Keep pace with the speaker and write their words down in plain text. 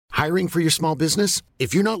Hiring for your small business?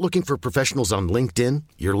 If you're not looking for professionals on LinkedIn,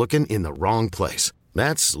 you're looking in the wrong place.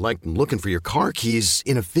 That's like looking for your car keys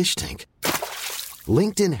in a fish tank.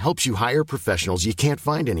 LinkedIn helps you hire professionals you can't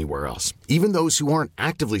find anywhere else, even those who aren't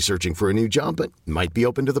actively searching for a new job but might be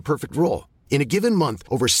open to the perfect role. In a given month,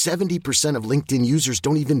 over 70% of LinkedIn users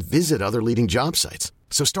don't even visit other leading job sites.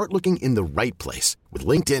 So start looking in the right place. With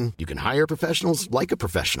LinkedIn, you can hire professionals like a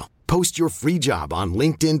professional. Post your free job on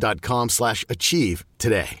linkedin.com/achieve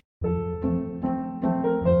today.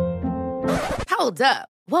 Hold up.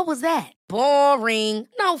 What was that? Boring.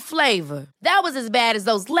 No flavor. That was as bad as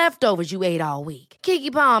those leftovers you ate all week.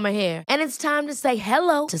 Keke Palmer here. And it's time to say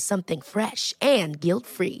hello to something fresh and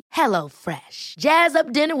guilt-free. Hello Fresh. Jazz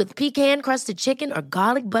up dinner with pecan-crusted chicken or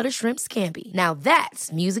garlic butter shrimp scampi. Now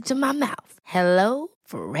that's music to my mouth. Hello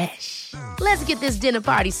Fresh. Let's get this dinner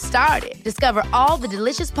party started. Discover all the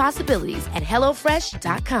delicious possibilities at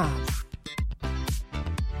hellofresh.com.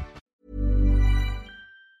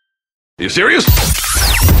 Are you serious?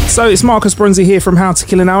 So it's Marcus Bronzy here from How to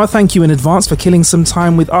Kill an Hour. Thank you in advance for killing some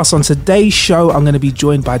time with us. On today's show, I'm going to be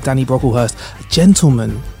joined by Danny Brocklehurst, a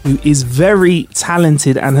gentleman who is very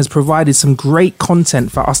talented and has provided some great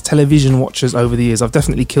content for us television watchers over the years. I've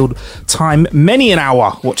definitely killed time, many an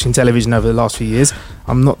hour, watching television over the last few years.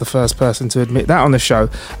 I'm not the first person to admit that on the show.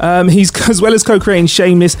 He's, as well as co-creating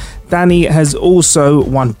Shameless, Danny has also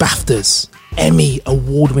won BAFTAs. Emmy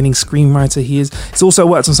award-winning screenwriter he is. He's also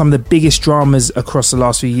worked on some of the biggest dramas across the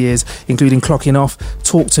last few years, including Clocking Off,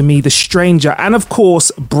 Talk to Me, The Stranger, and of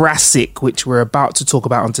course Brassic, which we're about to talk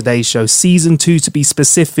about on today's show. Season 2 to be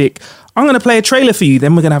specific. I'm going to play a trailer for you,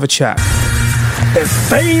 then we're going to have a chat. The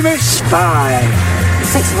famous spy.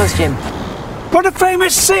 6 of us, Jim. But a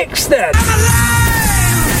famous 6 then.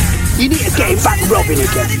 You need to get him back Robin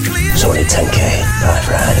again. So I need 10k by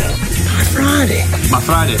Friday. Friday. By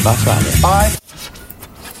Friday. By Friday. Bye.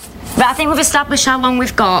 But I think we've established how long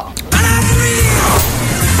we've got.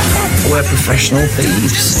 We're professional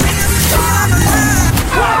thieves.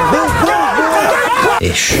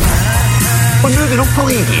 Ish. We're moving up a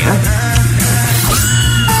league here.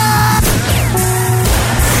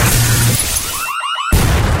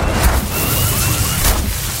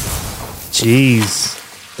 Jeez.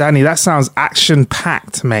 Danny, that sounds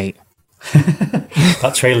action-packed, mate.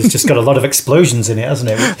 That trailer's just got a lot of explosions in it,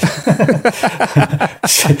 hasn't it?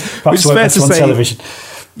 Perhaps fair to say, on television.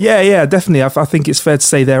 Yeah, definitely. I think it's fair to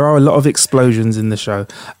say there are a lot of explosions in the show.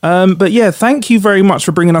 But yeah, thank you very much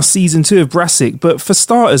for bringing us season 2 of Brassic. But for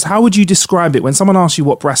starters, how would you describe it? When someone asks you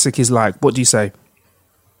what Brassic is like, what do you say?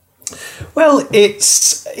 Well,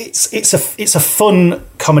 it's a fun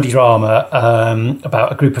comedy drama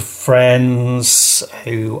about a group of friends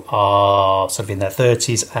who are sort of in their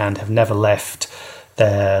 30s and have never left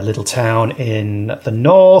their little town in the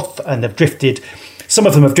north, and they've drifted. Some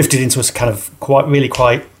of them have drifted into a kind of quite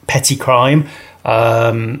petty crime,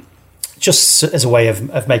 just as a way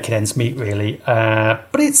of making ends meet, really.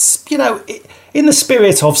 But it's in the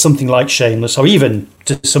spirit of something like Shameless, or even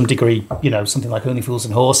to some degree, something like Only Fools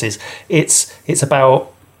and Horses. It's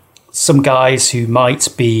about some guys who might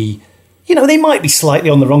be, they might be slightly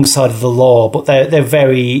on the wrong side of the law, but they're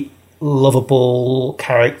very lovable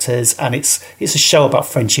characters, and it's a show about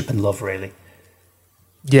friendship and love, really.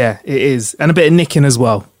 Yeah, it is, and a bit of nicking as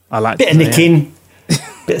well. I like bit of nicking,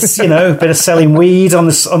 bit of selling weed on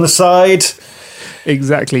the side.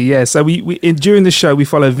 Exactly, yeah. So during the show we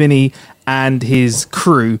follow Vinny and his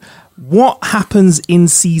crew. What happens in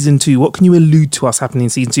season 2? What can you allude to us happening in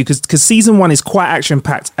season 2? Because season 1 is quite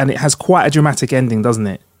action-packed and it has quite a dramatic ending, doesn't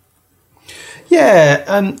it? Yeah,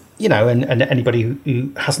 and anybody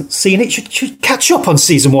who hasn't seen it should catch up on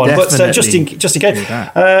season 1. Definitely. But just in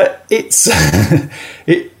case,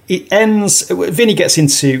 it ends. Vinny gets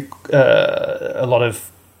into a lot of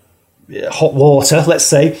hot water, let's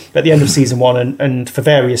say, at the end of season 1, and for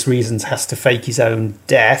various reasons has to fake his own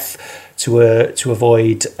death to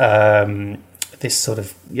avoid this sort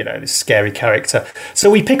of this scary character. So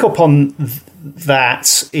we pick up on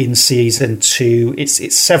that in season 2.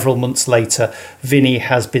 It's several months later. Vinny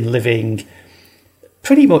has been living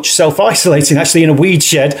pretty much self-isolating, actually, in a weed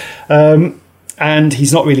shed, and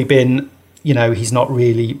he's not really been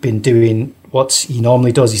doing what he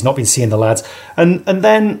normally does. He's not been seeing the lads, and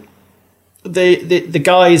then the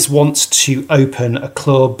guys want to open a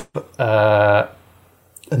club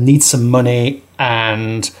and need some money,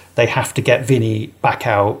 and they have to get Vinny back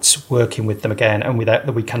out working with them again, and with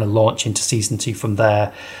that we kind of launch into season 2 from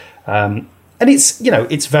there. And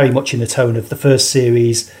it's very much in the tone of the first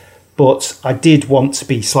series, but I did want to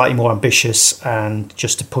be slightly more ambitious and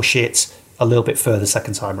just to push it a little bit further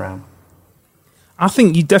second time round. I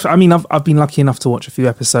think you definitely. I mean, I've been lucky enough to watch a few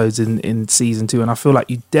episodes in season 2, and I feel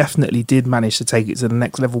like you definitely did manage to take it to the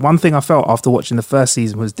next level. One thing I felt after watching the first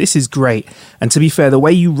season was this is great, and to be fair, the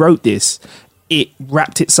way you wrote this, it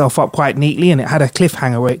wrapped itself up quite neatly, and it had a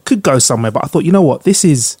cliffhanger where it could go somewhere. But I thought, you know what, this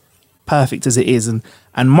is perfect as it is, and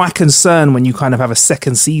my concern when you kind of have a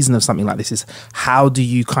second season of something like this is how do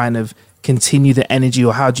you kind of continue the energy,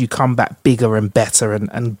 or how do you come back bigger and better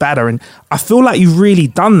and badder? And I feel like you've really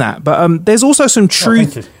done that. But there's also some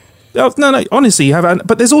truth. No, honestly, you have.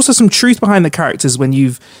 But there's also some truth behind the characters when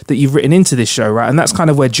you've written into this show, right? And that's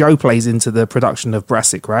kind of where Joe plays into the production of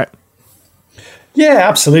Brassic, right? Yeah,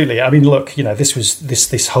 absolutely. I mean, look,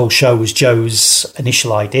 this whole show was Joe's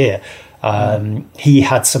initial idea. He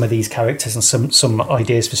had some of these characters and some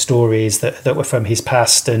ideas for stories that were from his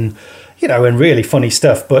past, and and really funny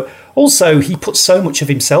stuff. But also, he puts so much of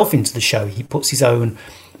himself into the show. He puts his own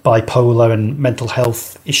bipolar and mental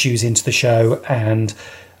health issues into the show. And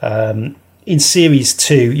in series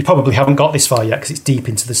 2, you probably haven't got this far yet because it's deep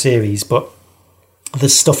into the series, but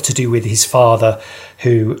there's stuff to do with his father,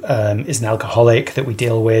 who is an alcoholic that we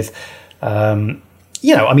deal with. It's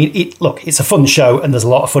a fun show and there's a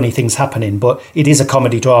lot of funny things happening, but it is a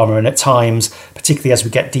comedy drama. And at times, particularly as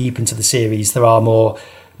we get deep into the series, there are more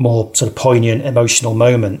sort of poignant emotional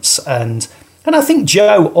moments. And I think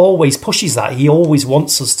Joe always pushes that. He always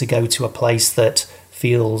wants us to go to a place that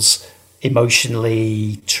feels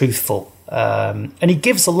emotionally truthful. And he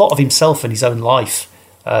gives a lot of himself in his own life.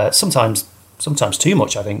 Sometimes too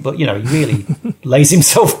much, I think, but he really lays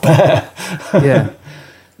himself bare.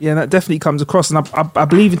 Yeah, that definitely comes across. And I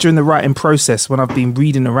believe during the writing process, when I've been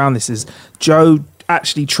reading around this, is Joe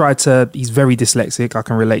actually tried to, he's very dyslexic, I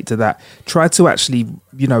can relate to that, tried to actually,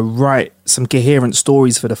 write some coherent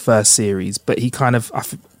stories for the first series. But he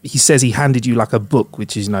he says he handed you like a book,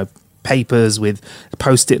 which is, papers with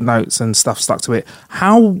post-it notes and stuff stuck to it.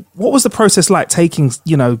 What was the process like taking,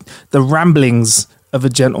 the ramblings of a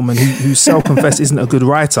gentleman who self-confessed isn't a good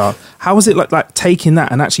writer? How was it like taking that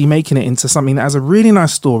and actually making it into something that has a really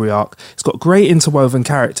nice story arc? It's got great interwoven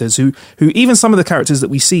characters who even some of the characters that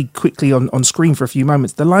we see quickly on screen for a few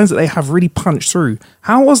moments, the lines that they have really punch through.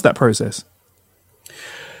 How was that process?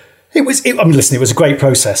 It was a great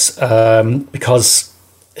process because,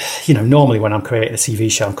 normally when I'm creating a TV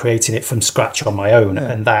show, I'm creating it from scratch on my own,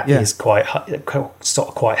 and that is quite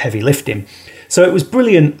heavy lifting. So it was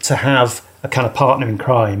brilliant to have a kind of partner in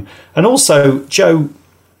crime. And also Joe,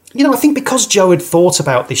 I think because Joe had thought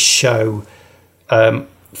about this show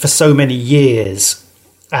for so many years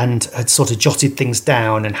and had sort of jotted things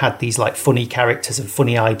down and had these like funny characters and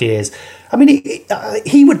funny ideas. I mean,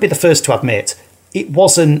 he would be the first to admit it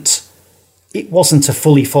wasn't a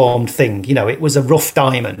fully formed thing. It was a rough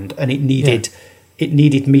diamond, and it needed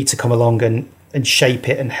me to come along and shape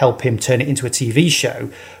it and help him turn it into a TV show.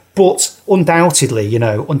 But undoubtedly,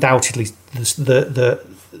 the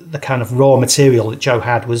kind of raw material that Joe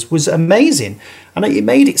had was amazing, and it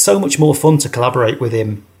made it so much more fun to collaborate with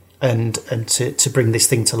him and to bring this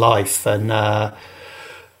thing to life. And I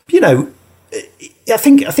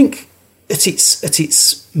think at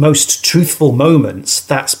its most truthful moments,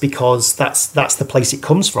 that's because that's the place it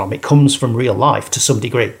comes from. It comes from real life to some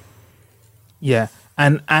degree. Yeah,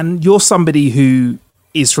 and you're somebody who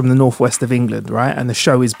is from the northwest of England, right? And the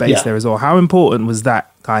show is based there as well. How important was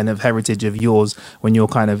that kind of heritage of yours when you're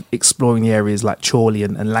kind of exploring the areas like Chorley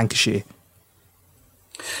and Lancashire?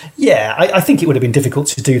 Yeah, I think it would have been difficult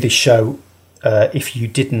to do this show if you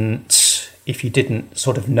didn't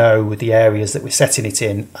sort of know the areas that we're setting it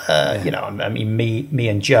in. I mean, me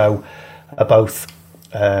and Joe are both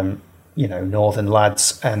northern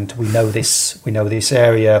lads, and we know this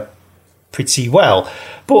area pretty well.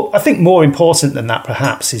 But I think more important than that,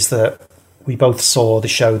 perhaps, is that we both saw the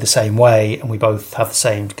show the same way, and we both have the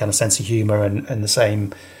same kind of sense of humour and the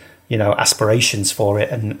same, aspirations for it.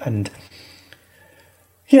 And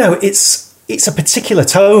it's a particular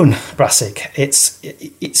tone, Brassic.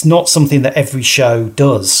 It's not something that every show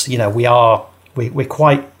does. We're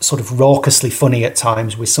quite sort of raucously funny at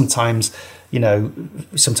times. We're sometimes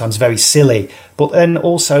very silly. But then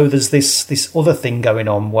also there's this other thing going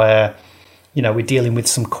on where we're dealing with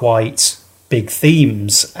some quite big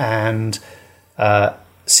themes, and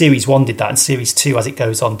series 1 did that, and series 2, as it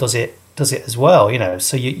goes on, does it as well.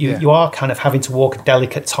 So you are kind of having to walk a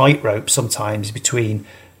delicate tightrope sometimes between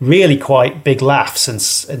really quite big laughs and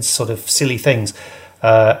sort of silly things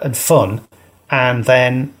and fun, and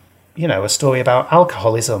then a story about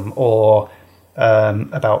alcoholism or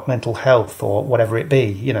about mental health or whatever it be.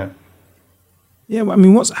 Yeah, I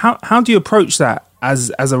mean, how do you approach that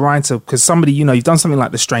as a writer? Because somebody, you've done something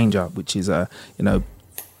like The Stranger, which is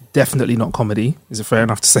definitely not comedy. Is it fair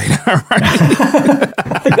enough to say that? Right?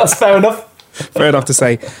 I think that's fair enough. Fair enough to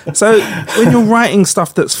say. So when you're writing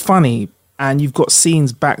stuff that's funny and you've got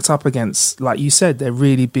scenes backed up against, like you said, they're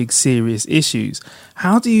really big, serious issues,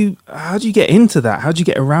 how do you get into that? How do you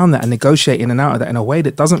get around that and negotiate in and out of that in a way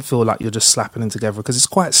that doesn't feel like you're just slapping them together? Because it's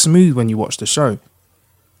quite smooth when you watch the show.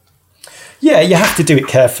 Yeah, you have to do it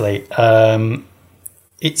carefully.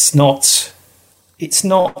 It's not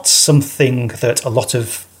something that a lot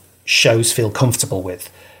of shows feel comfortable with.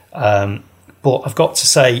 But I've got to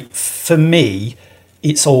say, for me,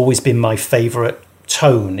 it's always been my favourite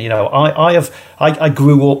tone. You know, I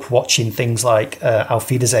grew up watching things like Auf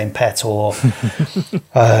Wiedersehen, Pet, or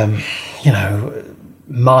you know,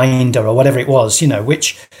 Minder, or whatever it was. You know,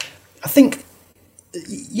 which I think,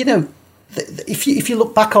 you know, if you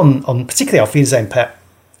look back on particularly Auf Wiedersehen, Pet,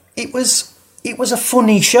 it was a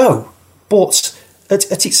funny show, but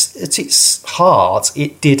at its heart,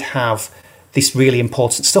 it did have this really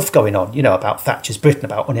important stuff going on, you know, about Thatcher's Britain,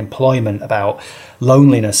 about unemployment, about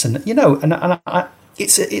loneliness, and you know,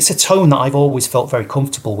 it's a tone that I've always felt very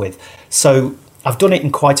comfortable with. So I've done it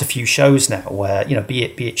in quite a few shows now, where, you know, be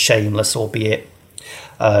it Shameless, or be it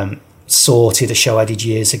Sorted, a show I did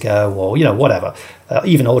years ago, or, you know, whatever,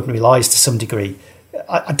 even Ordinary Lies to some degree.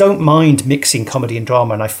 I don't mind mixing comedy and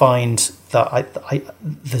drama, and I find that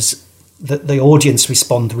the audience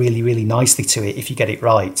respond really, really nicely to it if you get it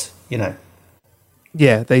right, you know.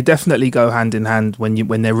 Yeah, they definitely go hand in hand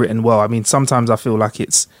when they're written well. I mean, sometimes I feel like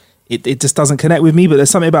it just doesn't connect with me, but there's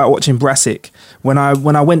something about watching Brassic. When I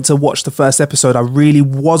went to watch the first episode, I really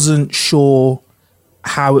wasn't sure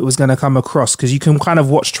how it was going to come across, because you can kind of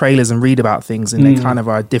watch trailers and read about things and they kind of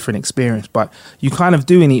are a different experience, but you kind of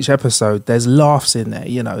do in each episode. There's laughs in there,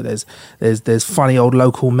 you know, there's funny old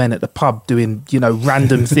local men at the pub doing, you know,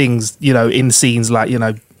 random things, you know, in scenes like, you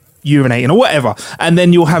know, urinating or whatever, and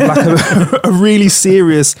then you'll have like a really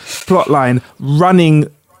serious plot line running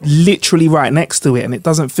literally right next to it, and it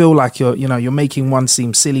doesn't feel like you're making one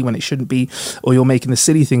seem silly when it shouldn't be, or you're making the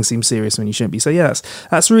silly thing seem serious when you shouldn't be. So yeah,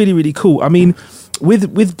 that's really, really cool. I mean,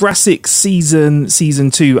 with Brassic season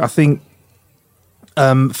 2, I think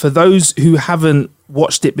for those who haven't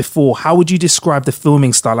watched it before, how would you describe the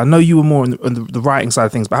filming style? I know you were more on the writing side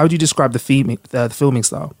of things, but how would you describe the filming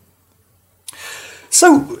style?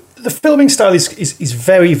 So the filming style is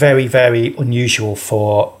very, very, very unusual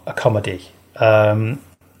for a comedy.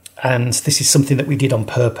 And this is something that we did on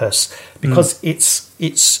purpose, because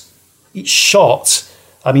it's shot.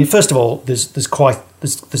 I mean, first of all,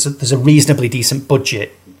 there's a reasonably decent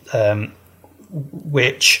budget,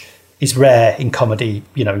 which is rare in comedy,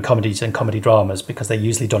 you know, in comedies and comedy dramas, because they're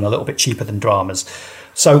usually done a little bit cheaper than dramas.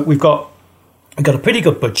 So we've got a pretty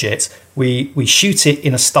good budget. We shoot it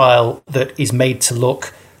in a style that is made to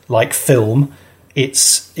look like film.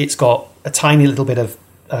 It's got a tiny little bit of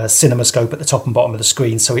CinemaScope at the top and bottom of the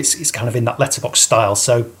screen, so it's kind of in that letterbox style.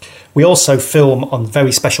 So we also film on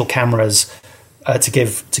very special cameras to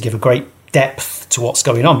give a great depth to what's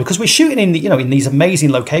going on, because we're shooting in these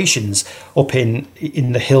amazing locations up in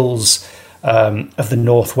the hills of the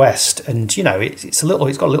northwest, and you know it's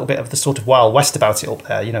got a little bit of the sort of Wild West about it up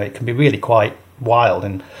there. You know, it can be really quite wild,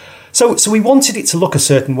 and so we wanted it to look a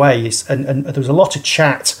certain way, and there was a lot of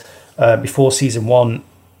chat before season 1.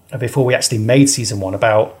 Before we actually made season 1,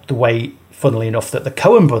 about the way, funnily enough, that the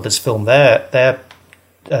Coen brothers film their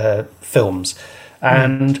films,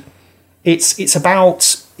 and it's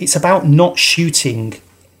about not shooting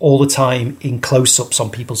all the time in close-ups on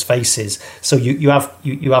people's faces. So you have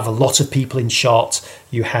a lot of people in shot.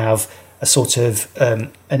 You have a sort of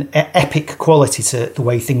an epic quality to the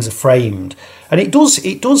way things are framed, and it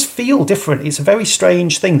does feel different. It's a very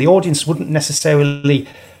strange thing. The audience wouldn't necessarily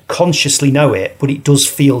consciously know it, but it does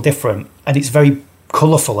feel different, and it's very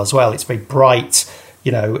colourful as well. It's very bright,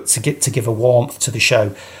 you know, to give a warmth to the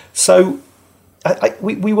show. So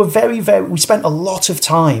we were we spent a lot of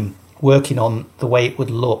time working on the way it would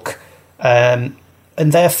look, and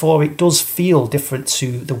therefore it does feel different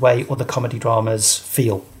to the way other comedy dramas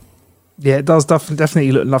feel. Yeah, it does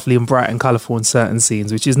definitely look lovely and bright and colourful in certain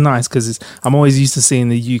scenes, which is nice, because I'm always used to seeing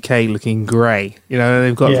the UK looking grey. You know,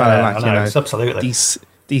 they've got kind of like, you know, absolutely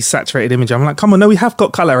desaturated image. I'm like, come on, no, we have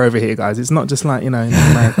got colour over here, guys. It's not just like, you know, in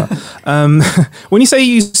America. When you say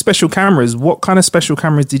you use special cameras, what kind of special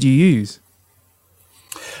cameras did you use?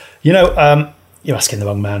 You know, you're asking the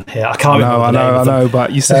wrong man here. I can't remember the name of them. I know,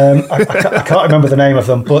 but you said... I can't remember the name of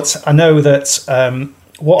them, but I know that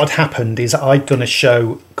what had happened is I'd done a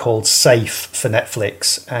show called Safe for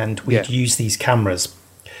Netflix, and we'd use these cameras.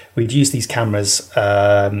 We'd use these cameras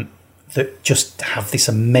that just have this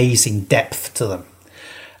amazing depth to them.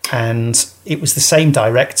 And it was the same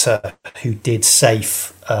director who did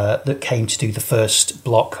Safe that came to do the first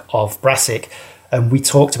block of Brassic. And we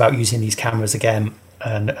talked about using these cameras again.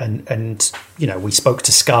 And you know, we spoke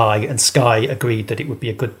to Sky, and Sky agreed that it would be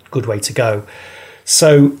a good way to go.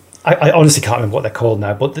 So I honestly can't remember what they're called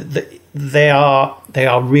now, but they are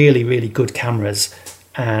really, really good cameras,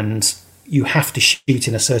 and you have to shoot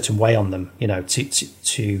in a certain way on them, you know, to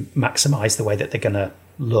maximise the way that they're going to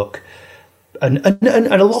look. And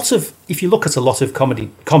a lot of, if you look at a lot of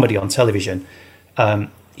comedy on television,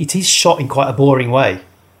 it is shot in quite a boring way,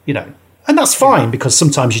 you know, and that's fine because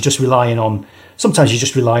sometimes you're just relying on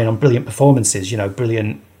brilliant performances, you know,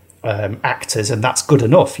 brilliant actors, and that's good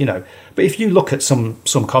enough, you know. But if you look at some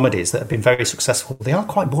comedies that have been very successful, they are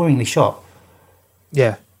quite boringly shot.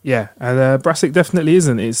 Yeah, and Brassic definitely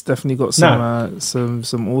isn't. It's definitely got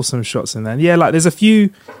some awesome shots in there. And yeah, like there's a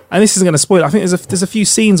few, and this isn't going to spoil. I think there's a few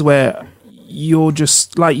scenes where you're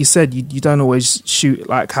just, like you said, you don't always shoot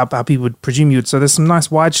like how people would presume you would. So there's some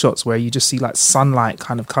nice wide shots where you just see like sunlight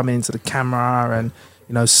kind of coming into the camera, and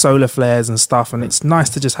you know, solar flares and stuff, and it's nice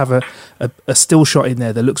to just have a still shot in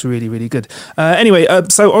there that looks really, really good. Anyway,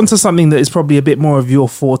 so onto something that is probably a bit more of your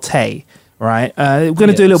forte, right? We're going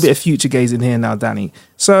to do a little bit of future gazing here now, Danny.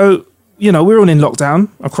 So, you know, we're all in lockdown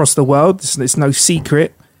across the world. It's no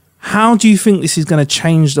secret. How do you think this is going to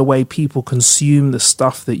change the way people consume the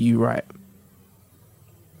stuff that you write?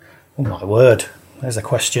 Oh my word, there's a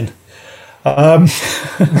question. I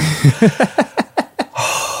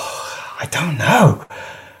don't know.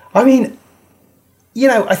 I mean, you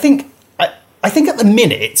know, I think at the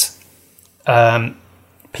minute,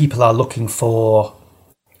 people are looking for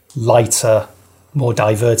lighter, more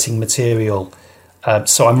diverting material.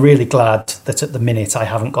 So I'm really glad that at the minute I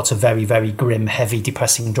haven't got a very, very grim, heavy,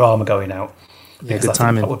 depressing drama going out. Yeah, good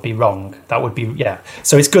timing. That would be wrong. That would be, yeah.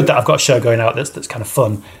 So it's good that I've got a show going out that's kind of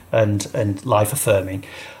fun and life affirming.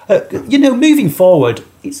 You know, moving forward,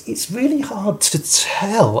 it's really hard to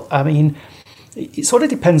tell. I mean, it sort of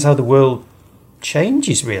depends how the world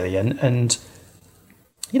changes, really, and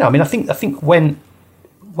you know, I mean, I think when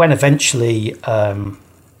eventually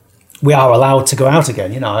we are allowed to go out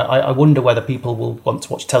again, you know, I wonder whether people will want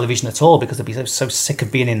to watch television at all because they'll be so sick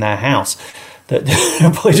of being in their house that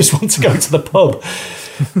they'll probably just want to go to the pub.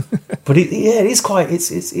 But it is quite.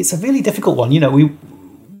 It's a really difficult one. You know,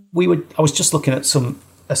 I was just looking at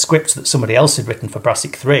a script that somebody else had written for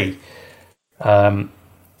Brassic 3. You know,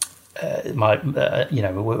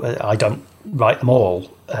 I don't write them all,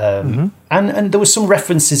 and there were some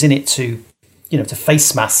references in it to, you know, to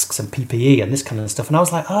face masks and PPE and this kind of stuff, and I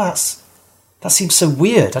was like, that seems so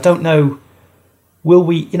weird. I don't know. Will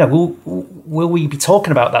we be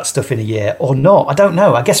talking about that stuff in a year or not? I don't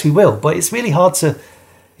know. I guess we will, but it's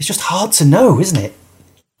just hard to know, isn't it?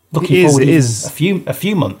 Looking forward a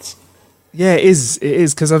few months. Yeah, it is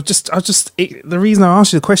because the reason I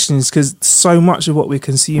asked you the question is because so much of what we're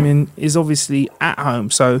consuming is obviously at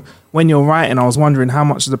home. So when you're writing, I was wondering how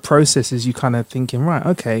much of the process is you kind of thinking, right,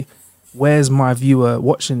 okay, where's my viewer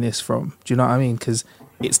watching this from? Do you know what I mean? Because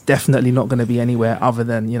it's definitely not going to be anywhere other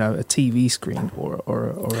than, you know, a TV screen or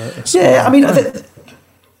a yeah. I mean,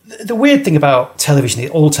 the weird thing about television,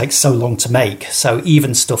 it all takes so long to make. So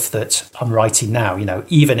even stuff that I'm writing now, you know,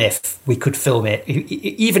 even if we could film it,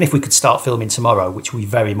 even if we could start filming tomorrow, which we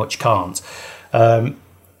very much can't,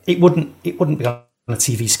 it wouldn't be on a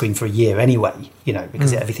TV screen for a year anyway, you know,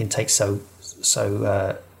 because everything takes so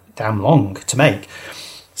damn long to make.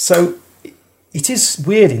 So it is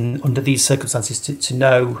weird under these circumstances to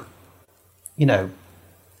know, you know,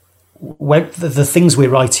 when the things we're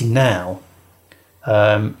writing now,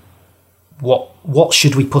 what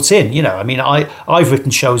should we put in? You know, I mean, I've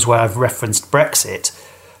written shows where I've referenced Brexit,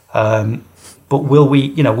 but will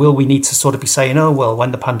we need to sort of be saying, oh, well,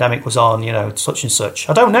 when the pandemic was on, you know, such and such?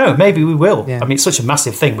 I don't know. Maybe we will. Yeah. I mean, it's such a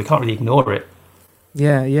massive thing. We can't really ignore it.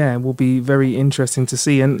 Yeah, it will be very interesting to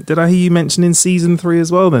see. And did I hear you mentioning season 3 as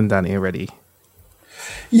well then, Danny, already?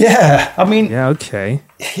 Yeah, I mean, yeah, okay,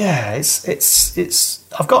 yeah, it's.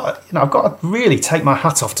 I've got to really take my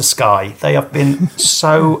hat off to Sky. They have been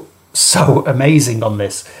so amazing on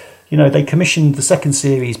this. You know, they commissioned the second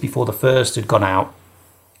series before the first had gone out.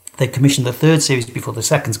 They commissioned the third series before the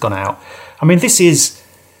second's gone out. I mean, this is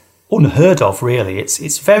unheard of, really.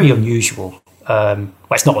 It's very unusual. Well,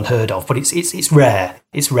 it's not unheard of, but it's rare.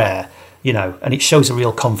 It's rare, you know, and it shows a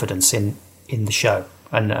real confidence in the show.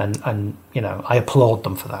 And you know, I applaud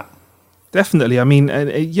them for that. Definitely. I mean,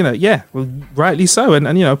 you know, yeah, well, rightly so. And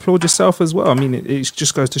you know, applaud yourself as well. I mean, it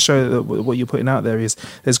just goes to show that what you're putting out there is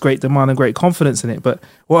there's great demand and great confidence in it. But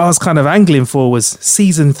what I was kind of angling for was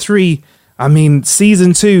season 3. I mean,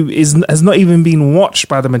 season 2 has not even been watched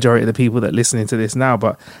by the majority of the people that are listening to this now.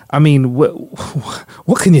 But I mean,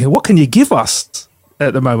 what can you give us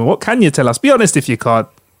at the moment? What can you tell us? Be honest if you can't.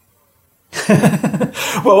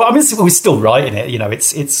 Well, I mean, we're still writing it. You know,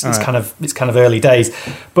 it's kind of early days,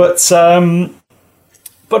 but yeah,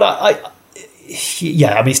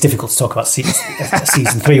 I mean, it's difficult to talk about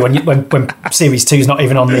season 3 when series 2 is not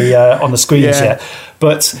even on the screens yet.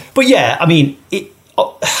 But yeah, I mean,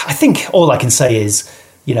 I think all I can say is,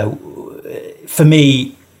 you know, for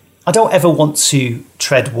me, I don't ever want to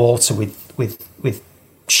tread water with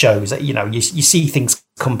shows. You know, you see things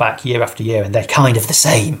come back year after year and they're kind of the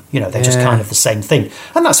same. You know, they're just kind of the same thing,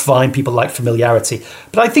 and that's fine. People like familiarity,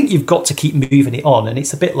 but I think you've got to keep moving it on. And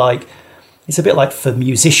it's a bit like for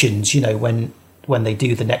musicians, you know, when they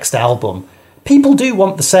do the next album, people do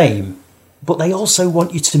want the same, but they also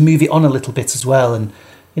want you to move it on a little bit as well. And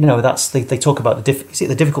you know, that's they talk about is it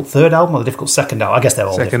the difficult third album or the difficult second album? I guess they're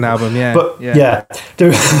all second difficult. Album, yeah. But yeah.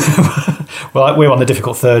 Well, we're on the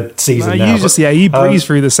difficult third season now. You breeze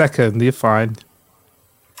through the second, you're fine.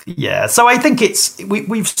 Yeah, so I think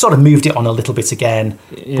we've sort of moved it on a little bit again,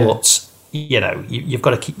 but you know, you've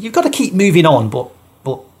got to keep moving on, but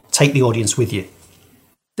take the audience with you.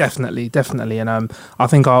 Definitely, and I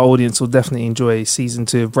think our audience will definitely enjoy season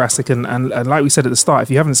 2 of Brassic, and like we said at the start, if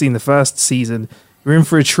you haven't seen the first season, you're in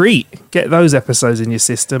for a treat. Get those episodes in your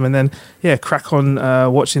system, and then crack on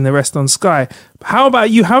watching the rest on Sky. How about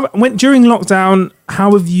you? During lockdown,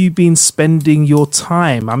 how have you been spending your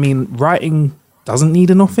time? I mean, writing doesn't need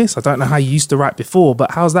an office. I don't know how you used to write before, but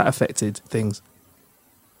how's that affected things?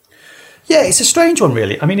 Yeah, it's a strange one,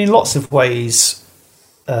 really. I mean, in lots of ways,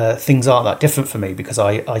 things aren't that different for me because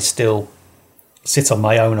I still sit on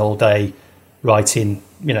my own all day writing,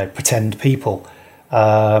 you know, pretend people.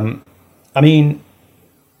 I mean,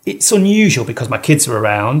 it's unusual because my kids are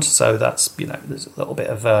around, so that's, you know, there's a little bit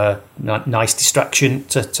of a nice distraction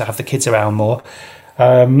to have the kids around more.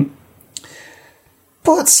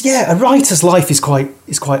 But yeah, a writer's life is quite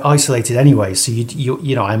isolated anyway. So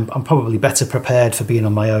you know, I'm probably better prepared for being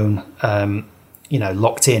on my own, you know,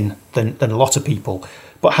 locked in than a lot of people.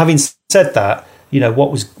 But having said that, you know, what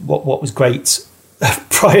was great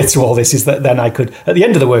prior to all this is that then I could, at the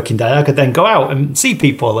end of the working day, I could then go out and see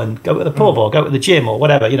people and go to the pub or go to the gym or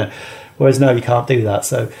whatever, you know. Whereas now you can't do that.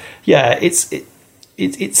 So yeah, it's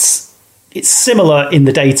similar in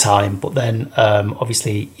the daytime, but then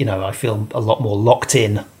obviously, you know, I feel a lot more locked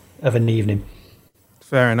in of an evening.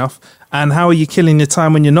 Fair enough. And how are you killing your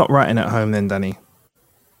time when you're not writing at home then, Danny?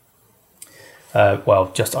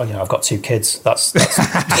 Well, just, you know, I've got 2 kids. That's I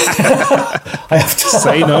have to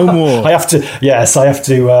say no more. I have to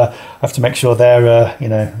make sure they're you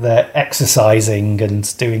know, they're exercising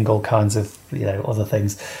and doing all kinds of, you know, other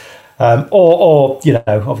things, or you know,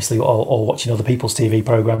 obviously, or watching other people's TV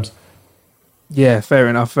programs. Yeah, fair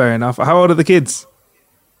enough. How old are the kids?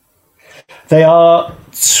 They are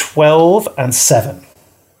 12 and 7.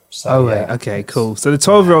 So, right. Okay, cool. So the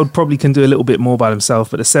 12-year-old probably can do a little bit more by themselves,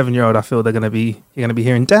 but the 7-year-old, I feel you're going to be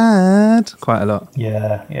hearing Dad quite a lot.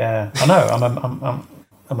 Yeah. I know.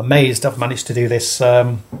 I'm amazed I've managed to do this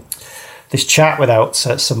this chat without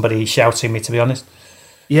somebody shouting me, to be honest.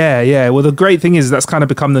 Yeah. Well, the great thing is that's kind of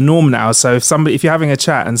become the norm now. So if you're having a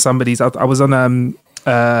chat and I was on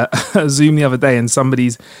Zoom the other day and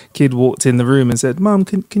somebody's kid walked in the room and said, "Mum,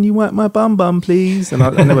 can you wipe my bum please?" And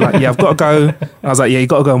they were like, "Yeah, I've got to go." And I was like, "Yeah, you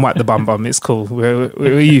got to go and wipe the bum. It's cool.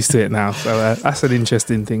 We're used to it now." So that's an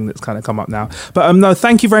interesting thing that's kind of come up now. But no,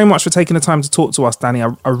 thank you very much for taking the time to talk to us, Danny.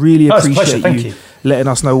 I really appreciate you letting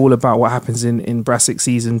us know all about what happens in Brassic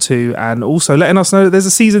season 2, and also letting us know that there's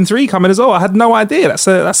a season 3 coming as well. I had no idea.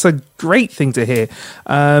 That's a great thing to hear.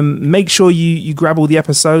 Make sure you grab all the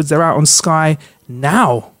episodes. They're out on Sky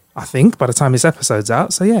now, I think, by the time this episode's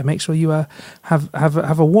out. So yeah, make sure you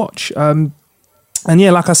have a watch. And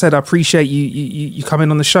yeah, like I said, I appreciate you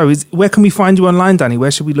coming on the show. Where can we find you online, Danny?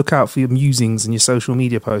 Where should we look out for your musings and your social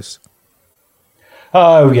media posts?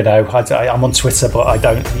 Oh, you know, I'm on Twitter, but I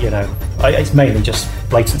don't, you know, it's mainly just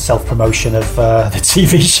blatant self-promotion of the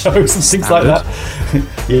TV shows and things like that.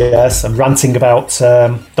 Yes, I'm ranting about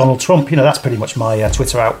Donald Trump. You know, that's pretty much my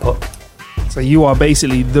Twitter output. So you are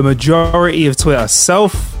basically the majority of Twitter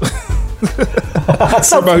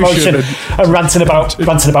self-promotion and ranting about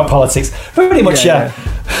politics. Pretty much, yeah.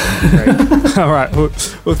 Great. All right.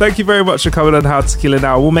 Well, thank you very much for coming on How to Kill an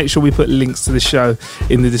Hour. We'll make sure we put links to the show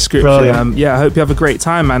in the description. I hope you have a great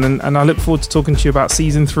time, man, and I look forward to talking to you about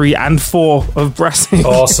season 3 and 4 of Brassic.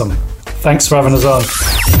 Awesome. Thanks for having us on.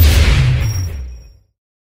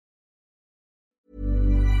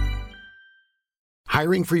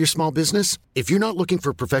 Hiring for your small business? If you're not looking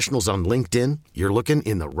for professionals on LinkedIn, you're looking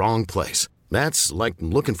in the wrong place. That's like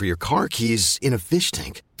looking for your car keys in a fish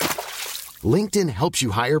tank. LinkedIn helps you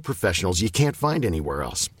hire professionals you can't find anywhere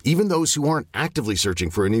else, even those who aren't actively searching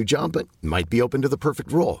for a new job but might be open to the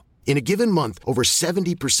perfect role. In a given month, over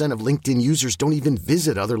 70% of LinkedIn users don't even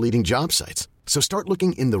visit other leading job sites. So start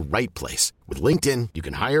looking in the right place. With LinkedIn, you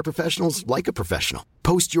can hire professionals like a professional.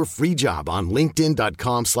 Post your free job on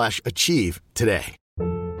linkedin.com/achieve today.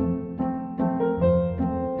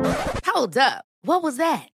 Hold up. What was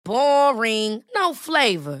that? Boring. No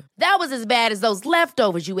flavor. That was as bad as those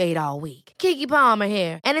leftovers you ate all week. Keke Palmer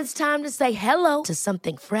here, and it's time to say hello to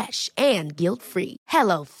something fresh and guilt-free.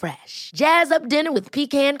 Hello Fresh. Jazz up dinner with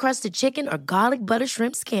pecan-crusted chicken or garlic butter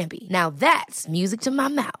shrimp scampi. Now that's music to my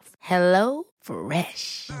mouth. Hello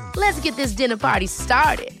Fresh. Let's get this dinner party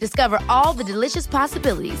started. Discover all the delicious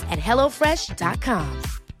possibilities at hellofresh.com.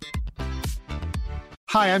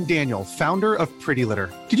 Hi, I'm Daniel, founder of Pretty Litter.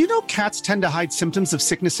 Did you know cats tend to hide symptoms of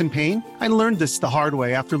sickness and pain? I learned this the hard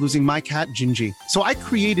way after losing my cat, Gingy. So I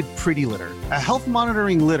created Pretty Litter, a health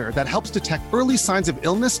monitoring litter that helps detect early signs of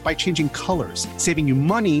illness by changing colors, saving you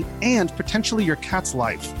money and potentially your cat's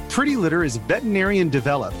life. Pretty Litter is veterinarian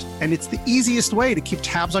developed, and it's the easiest way to keep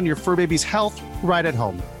tabs on your fur baby's health right at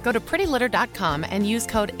home. Go to prettylitter.com and use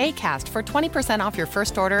code ACAST for 20% off your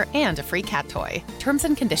first order and a free cat toy. Terms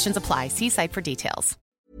and conditions apply. See site for details.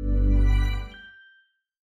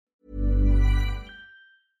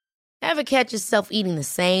 Ever catch yourself eating the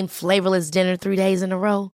same flavorless dinner 3 days in a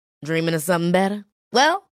row? Dreaming of something better?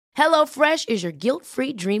 Well, HelloFresh is your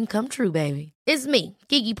guilt-free dream come true, baby. It's me,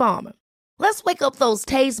 Keke Palmer. Let's wake up those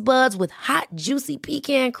taste buds with hot, juicy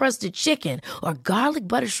pecan-crusted chicken or garlic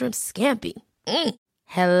butter shrimp scampi.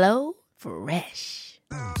 Hello Fresh.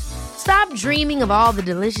 Stop dreaming of all the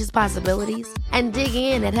delicious possibilities and dig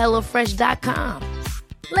in at hellofresh.com.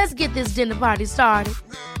 Let's get this dinner party started.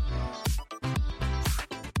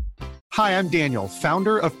 Hi, I'm Daniel,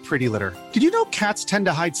 founder of Pretty Litter. Did you know cats tend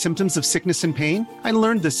to hide symptoms of sickness and pain? I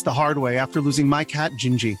learned this the hard way after losing my cat,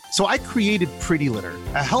 Gingy. So I created Pretty Litter,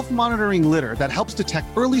 a health monitoring litter that helps detect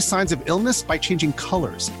early signs of illness by changing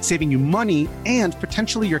colors, saving you money and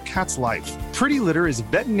potentially your cat's life. Pretty Litter is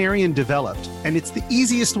veterinarian developed, and it's the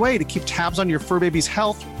easiest way to keep tabs on your fur baby's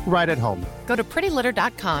health right at home. Go to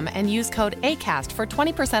prettylitter.com and use code ACAST for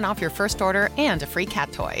 20% off your first order and a free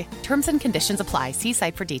cat toy. Terms and conditions apply. See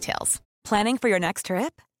site for details. Planning for your next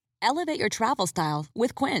trip? Elevate your travel style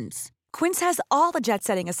with Quince. Quince has all the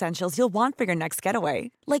jet-setting essentials you'll want for your next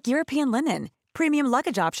getaway, like European linen, premium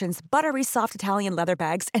luggage options, buttery soft Italian leather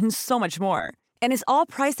bags, and so much more. And is all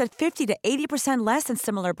priced at 50 to 80% less than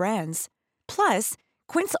similar brands. Plus,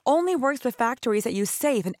 Quince only works with factories that use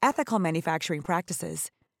safe and ethical manufacturing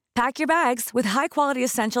practices. Pack your bags with high-quality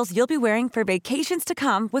essentials you'll be wearing for vacations to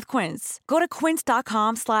come with Quince. Go to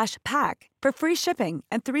quince.com/pack for free shipping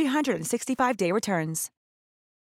and 365-day returns.